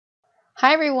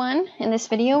Hi everyone! In this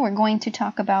video we're going to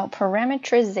talk about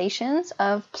parametrizations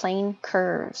of plane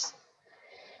curves.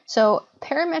 So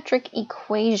parametric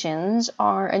equations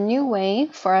are a new way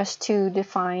for us to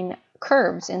define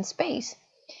curves in space.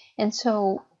 And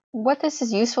so what this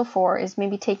is useful for is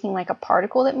maybe taking like a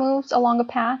particle that moves along a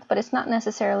path, but it's not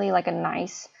necessarily like a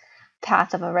nice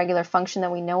path of a regular function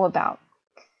that we know about.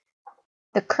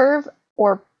 The curve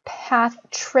or path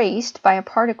traced by a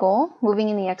particle moving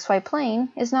in the xy plane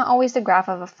is not always the graph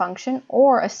of a function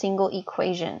or a single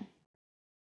equation.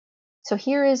 So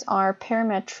here is our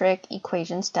parametric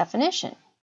equations definition.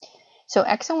 So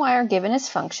x and y are given as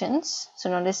functions.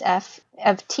 So notice f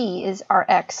of t is our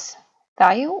x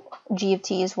value, g of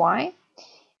t is y,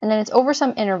 and then it's over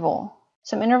some interval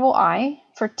I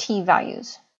for t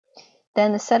values.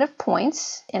 Then the set of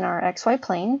points in our xy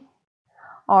plane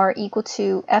are equal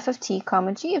to f of t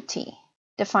comma g of t,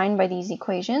 defined by these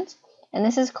equations, and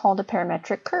this is called a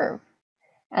parametric curve.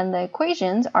 And the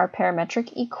equations are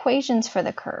parametric equations for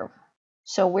the curve.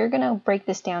 So we're going to break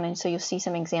this down and so you'll see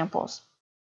some examples.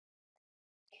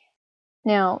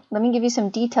 Now, let me give you some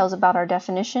details about our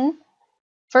definition.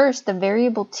 First, the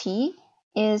variable t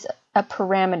is a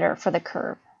parameter for the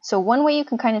curve. So one way you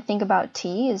can kind of think about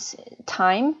t is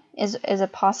time is a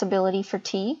possibility for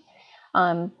t.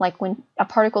 Like when a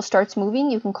particle starts moving,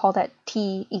 you can call that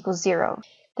t equals 0.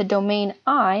 The domain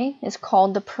I is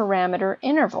called the parameter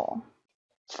interval.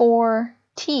 For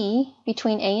t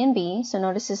between a and b, so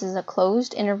notice this is a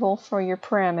closed interval for your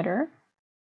parameter,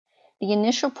 the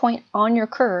initial point on your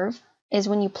curve is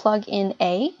when you plug in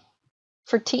a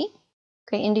for t,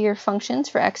 okay, into your functions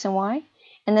for x and y,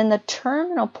 and then the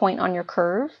terminal point on your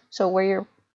curve, so where your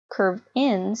curve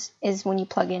ends, is when you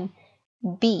plug in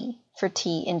b for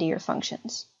t into your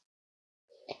functions.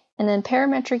 And then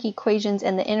parametric equations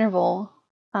and the interval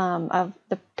of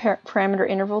the parameter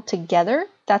interval together,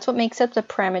 that's what makes up the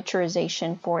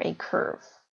parameterization for a curve.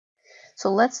 So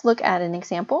let's look at an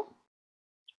example.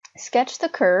 Sketch the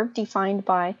curve defined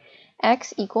by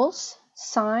x equals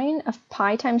sine of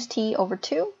pi times t over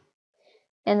 2,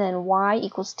 and then y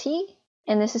equals t,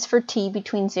 and this is for t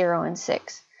between 0 and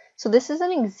 6. So this is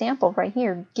an example right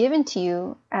here given to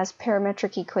you as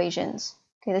parametric equations.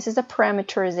 Okay, this is a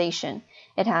parameterization.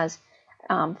 It has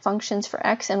functions for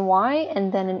x and y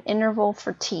and then an interval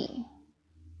for t.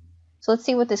 So let's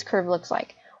see what this curve looks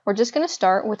like. We're just going to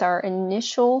start with our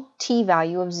initial t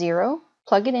value of 0,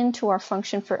 plug it into our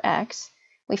function for x.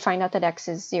 We find out that x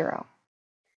is 0.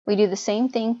 We do the same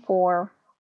thing for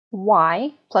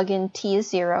y, plug in t is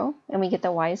 0, and we get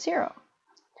that y is 0.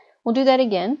 We'll do that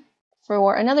again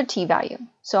for another t value.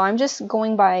 So I'm just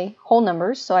going by whole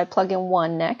numbers, so I plug in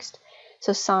 1 next.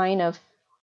 So sine of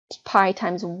pi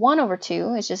times 1 over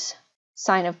 2 is just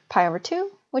sine of pi over 2,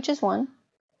 which is 1.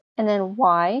 And then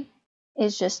y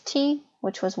is just t,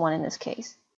 which was 1 in this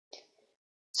case.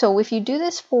 So if you do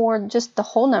this for just the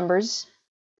whole numbers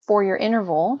for your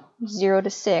interval, 0 to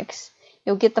 6,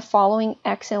 you'll get the following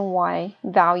x and y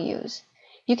values.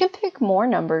 You can pick more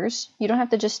numbers. You don't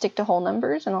have to just stick to whole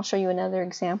numbers, and I'll show you another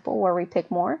example where we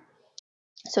pick more.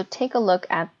 So take a look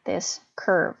at this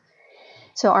curve.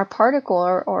 So our particle,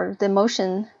 or the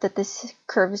motion that this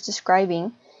curve is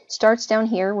describing, starts down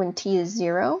here when t is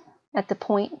 0, at the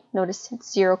point, notice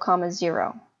it's 0,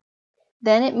 0.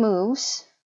 Then it moves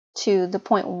to the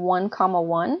point 1,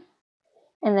 1,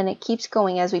 and then it keeps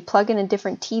going as we plug in a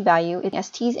different t value. As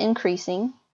t is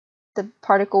increasing, the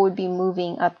particle would be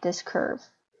moving up this curve.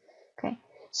 Okay,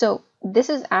 so this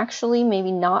is actually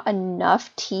maybe not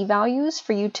enough t values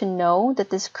for you to know that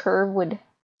this curve would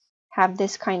have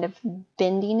this kind of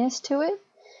bendiness to it.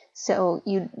 So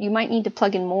you might need to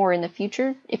plug in more in the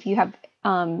future if you have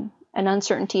an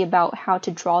uncertainty about how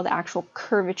to draw the actual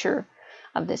curvature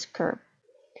of this curve.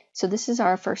 So this is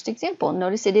our first example.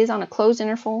 Notice it is on a closed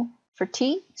interval for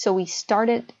t. So we start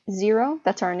at 0,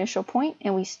 that's our initial point,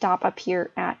 and we stop up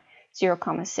here at 0,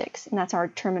 6, and that's our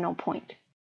terminal point.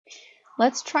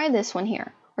 Let's try this one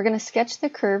here. We're going to sketch the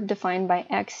curve defined by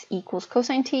x equals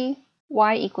cosine t,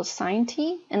 y equals sine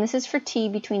t, and this is for t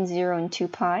between 0 and 2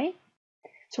 pi.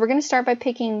 So we're going to start by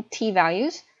picking t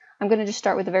values. I'm going to just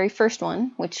start with the very first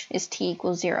one, which is t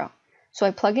equals 0. So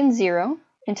I plug in 0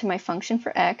 into my function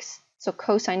for x, so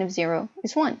cosine of 0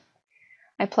 is 1.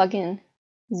 I plug in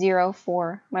 0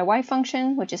 for my y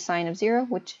function, which is sine of 0,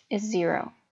 which is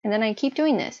 0. And then I keep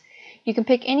doing this. You can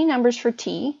pick any numbers for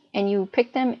t, and you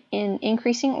pick them in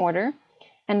increasing order,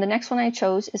 and the next one I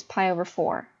chose is pi over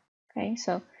 4. Okay,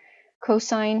 so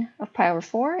cosine of pi over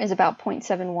 4 is about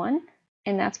 0.71,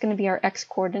 and that's going to be our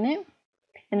x-coordinate.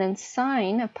 And then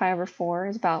sine of pi over 4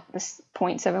 is about this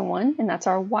 0.71, and that's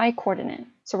our y-coordinate.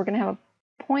 So we're going to have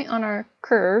a point on our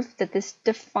curve that this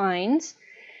defines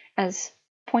as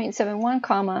 0.71,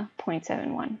 comma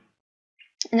 0.71.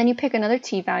 And then you pick another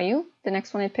t value. The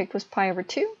next one I picked was pi over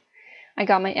 2. I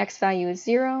got my x value is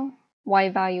 0, y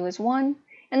value is 1,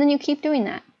 and then you keep doing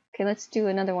that. Okay, let's do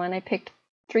another one. I picked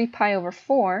 3 pi over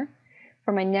 4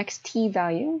 for my next t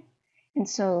value. And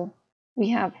so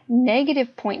we have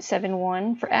negative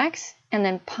 0.71 for x, and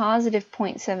then positive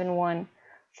 0.71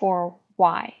 for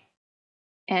y.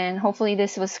 And hopefully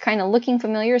this was kind of looking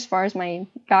familiar as far as my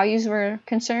values were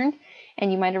concerned,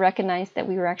 and you might have recognized that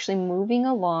we were actually moving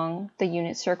along the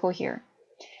unit circle here.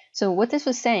 So what this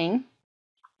was saying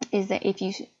is that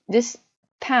this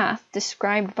path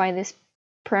described by this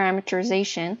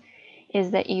parameterization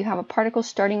is that you have a particle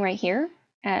starting right here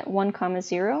at 1,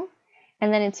 0,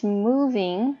 and then it's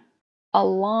moving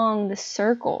along the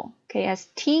circle. Okay, as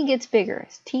t gets bigger,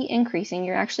 as t increasing,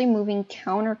 you're actually moving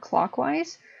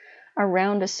counterclockwise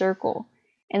around a circle.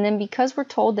 And then because we're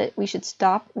told that we should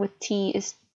stop with t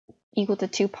is equal to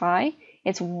 2 pi,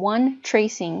 it's one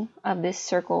tracing of this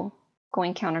circle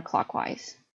going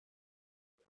counterclockwise.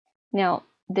 Now,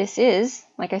 this is,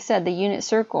 like I said, the unit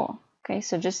circle. Okay,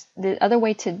 so just the other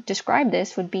way to describe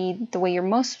this would be the way you're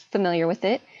most familiar with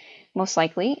it, most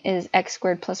likely, is x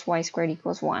squared plus y squared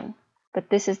equals 1. But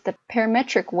this is the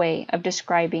parametric way of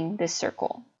describing this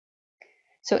circle.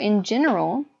 So in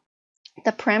general,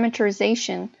 the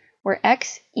parameterization where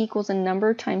x equals a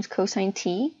number times cosine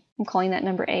t, I'm calling that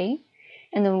number a,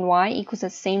 and then y equals the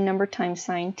same number times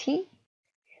sine t.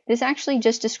 This actually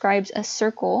just describes a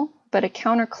circle, but a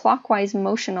counterclockwise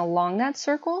motion along that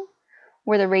circle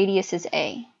where the radius is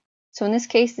a. So in this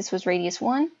case, this was radius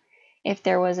 1. If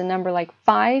there was a number like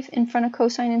 5 in front of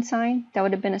cosine and sine, that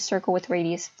would have been a circle with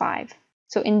radius 5.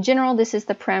 So in general, this is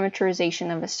the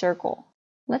parameterization of a circle.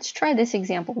 Let's try this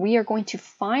example. We are going to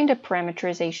find a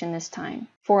parameterization this time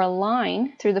for a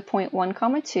line through the point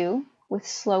 1, 2 with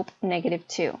slope negative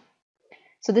 2.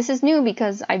 So this is new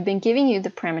because I've been giving you the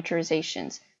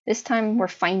parameterizations. This time we're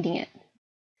finding it.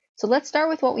 So let's start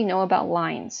with what we know about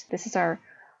lines. This is our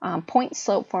point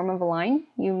slope form of a line.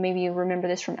 Maybe you remember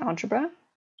this from algebra.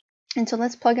 And so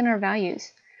let's plug in our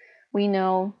values. We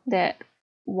know that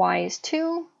y is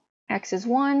 2, x is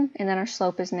 1, and then our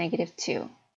slope is negative 2.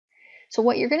 So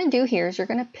what you're going to do here is you're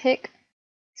going to pick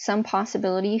some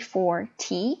possibility for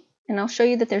t, and I'll show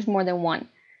you that there's more than one.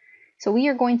 So we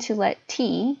are going to let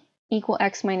t equal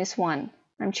x minus 1.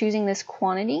 I'm choosing this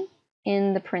quantity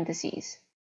in the parentheses.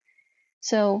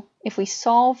 So if we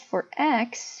solve for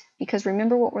x, because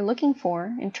remember what we're looking for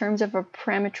in terms of a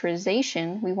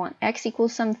parameterization, we want x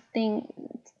equals something,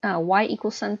 y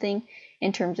equals something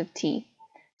in terms of t.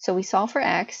 So we solve for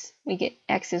x, we get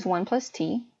x is 1 plus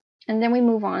t, and then we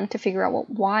move on to figure out what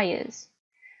y is.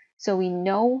 So we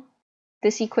know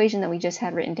this equation that we just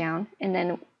had written down, and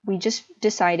then we just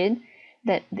decided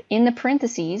that in the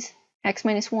parentheses, x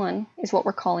minus 1 is what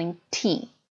we're calling t.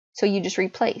 So you just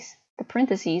replace the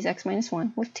parentheses x minus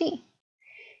 1 with t.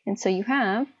 And so you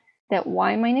have that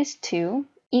y minus 2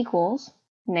 equals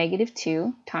negative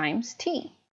 2 times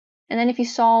t. And then if you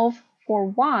solve for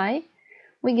y,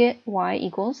 we get y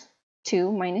equals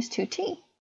 2 minus 2t.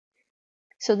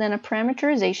 So then a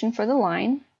parameterization for the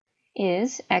line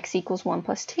is x equals 1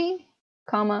 plus t,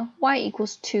 comma, y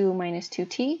equals 2 minus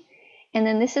 2t. And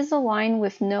then this is a line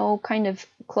with no kind of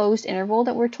closed interval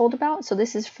that we're told about. So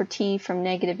this is for t from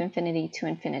negative infinity to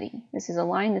infinity. This is a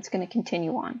line that's going to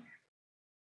continue on.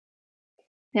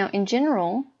 Now, in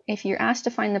general, if you're asked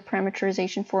to find the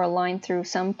parameterization for a line through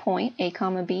some point, a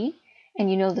comma b, and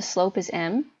you know the slope is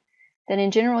m, then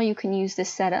in general you can use this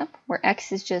setup where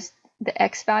x is just the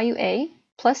x value a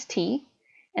plus t,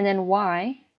 and then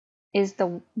y is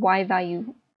the y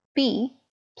value b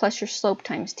plus your slope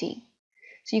times t.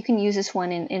 So you can use this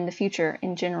one in the future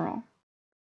in general.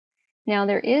 Now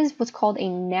there is what's called a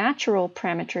natural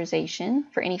parameterization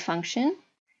for any function.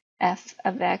 F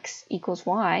of x equals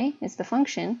y is the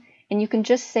function, and you can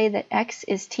just say that x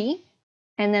is t,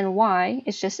 and then y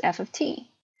is just f of t.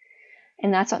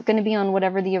 And that's going to be on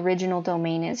whatever the original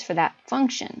domain is for that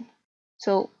function.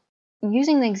 So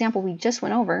using the example we just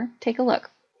went over, take a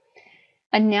look.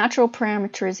 A natural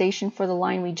parameterization for the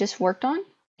line we just worked on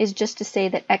is just to say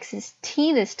that x is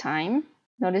t this time.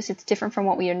 Notice it's different from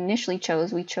what we initially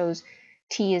chose. We chose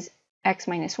t is x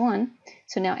minus 1.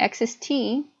 So now x is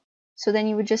t. So then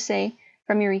you would just say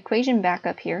from your equation back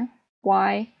up here,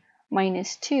 y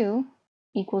minus 2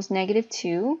 equals negative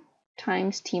 2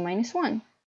 times t minus 1.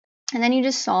 And then you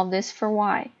just solve this for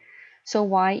y. So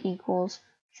y equals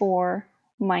 4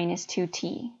 minus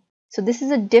 2t. So this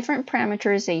is a different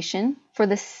parameterization for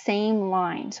the same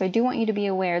line. So I do want you to be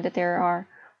aware that there are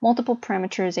multiple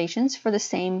parametrizations for the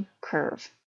same curve.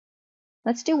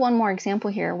 Let's do one more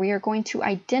example here. We are going to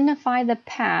identify the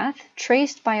path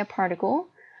traced by a particle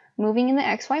moving in the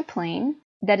xy plane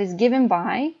that is given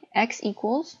by x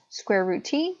equals square root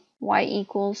t, y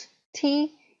equals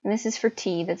t, and this is for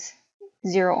t that's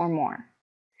 0 or more.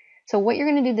 So what you're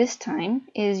going to do this time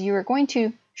is you are going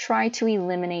to try to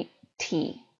eliminate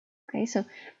t. Okay, so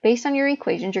based on your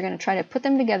equations, you're going to try to put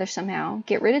them together somehow,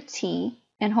 get rid of t,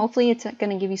 and hopefully it's going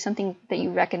to give you something that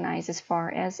you recognize as far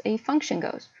as a function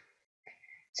goes.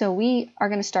 So we are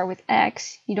going to start with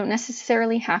x. You don't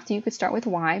necessarily have to. You could start with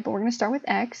y, but we're going to start with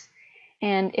x.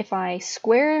 And if I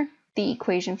square the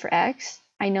equation for x,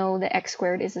 I know that x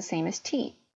squared is the same as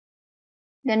t.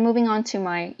 Then moving on to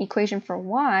my equation for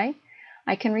y,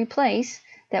 I can replace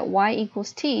that y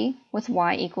equals t with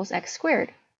y equals x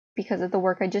squared because of the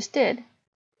work I just did.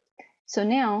 So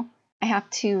now I have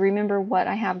to remember what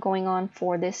I have going on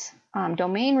for this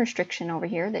domain restriction over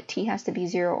here, that t has to be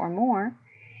 0 or more.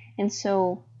 And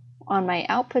so on my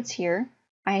outputs here,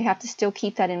 I have to still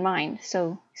keep that in mind.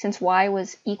 So since y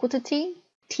was equal to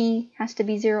t has to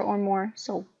be 0 or more,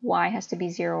 so y has to be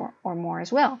 0 or more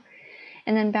as well.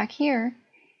 And then back here,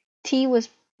 t was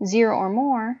 0 or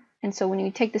more, and so when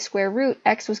you take the square root,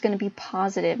 x was going to be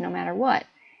positive no matter what.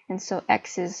 And so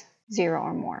x is 0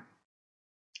 or more.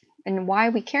 And why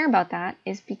we care about that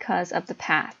is because of the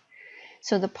path.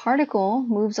 So the particle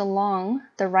moves along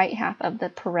the right half of the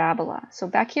parabola. So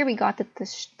back here we got that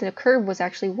the curve was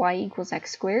actually y equals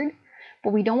x squared,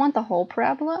 but we don't want the whole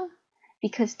parabola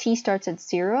because t starts at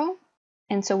 0.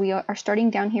 And so we are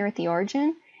starting down here at the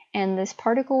origin, and this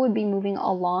particle would be moving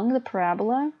along the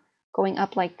parabola, going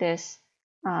up like this.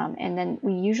 And then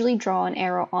we usually draw an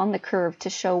arrow on the curve to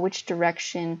show which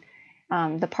direction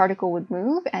the particle would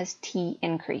move as t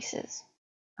increases.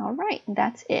 All right,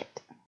 that's it.